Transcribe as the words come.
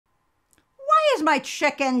is my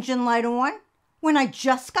check engine light on when I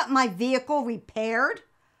just got my vehicle repaired?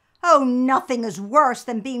 Oh, nothing is worse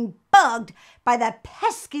than being bugged by that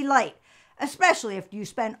pesky light, especially if you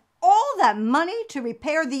spend all that money to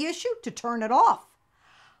repair the issue to turn it off.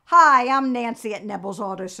 Hi, I'm Nancy at Kneble's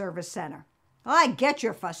Auto Service Center. I get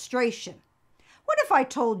your frustration. What if I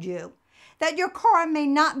told you that your car may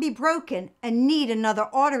not be broken and need another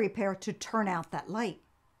auto repair to turn out that light?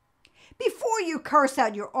 Before you curse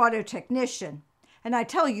out your auto technician, and I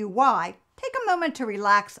tell you why, take a moment to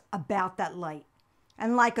relax about that light.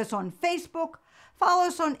 And like us on Facebook, follow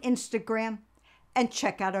us on Instagram, and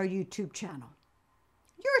check out our YouTube channel.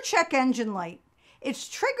 Your check engine light, it's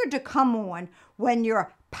triggered to come on when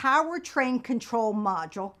your powertrain control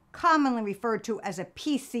module, commonly referred to as a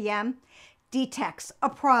PCM, detects a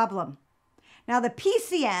problem. Now the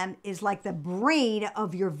PCM is like the brain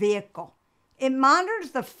of your vehicle. It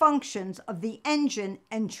monitors the functions of the engine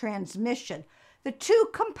and transmission, the two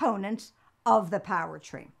components of the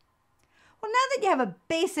powertrain. Well, now that you have a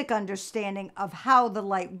basic understanding of how the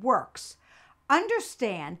light works,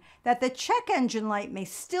 understand that the check engine light may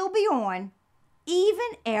still be on even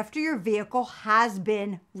after your vehicle has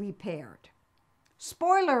been repaired.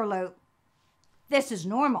 Spoiler alert, this is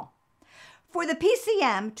normal. For the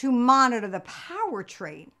PCM to monitor the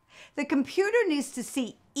powertrain, the computer needs to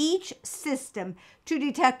see each system to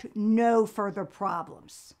detect no further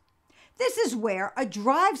problems. This is where a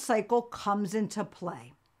drive cycle comes into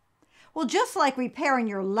play. Well, just like repairing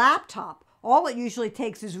your laptop, all it usually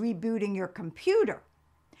takes is rebooting your computer.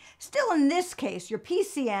 Still, in this case, your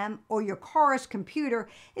PCM or your car's computer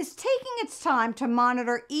is taking its time to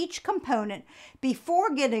monitor each component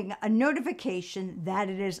before getting a notification that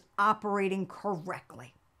it is operating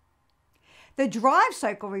correctly. The drive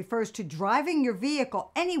cycle refers to driving your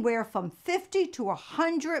vehicle anywhere from 50 to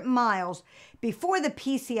 100 miles before the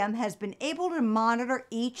PCM has been able to monitor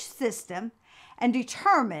each system and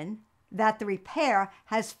determine that the repair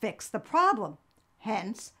has fixed the problem,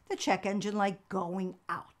 hence the check engine light going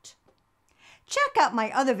out. Check out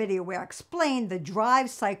my other video where I explain the drive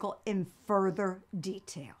cycle in further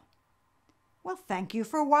detail. Well, thank you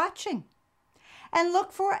for watching, and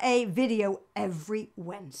look for a video every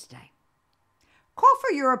Wednesday. Call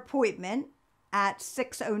for your appointment at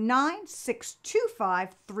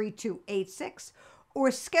 609-625-3286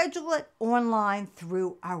 or schedule it online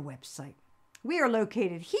through our website. We are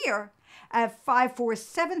located here at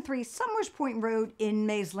 5473 Summers Point Road in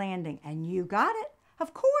Mays Landing. And you got it,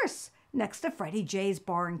 of course, next to Freddie J's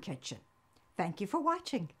Bar and Kitchen. Thank you for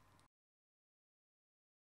watching.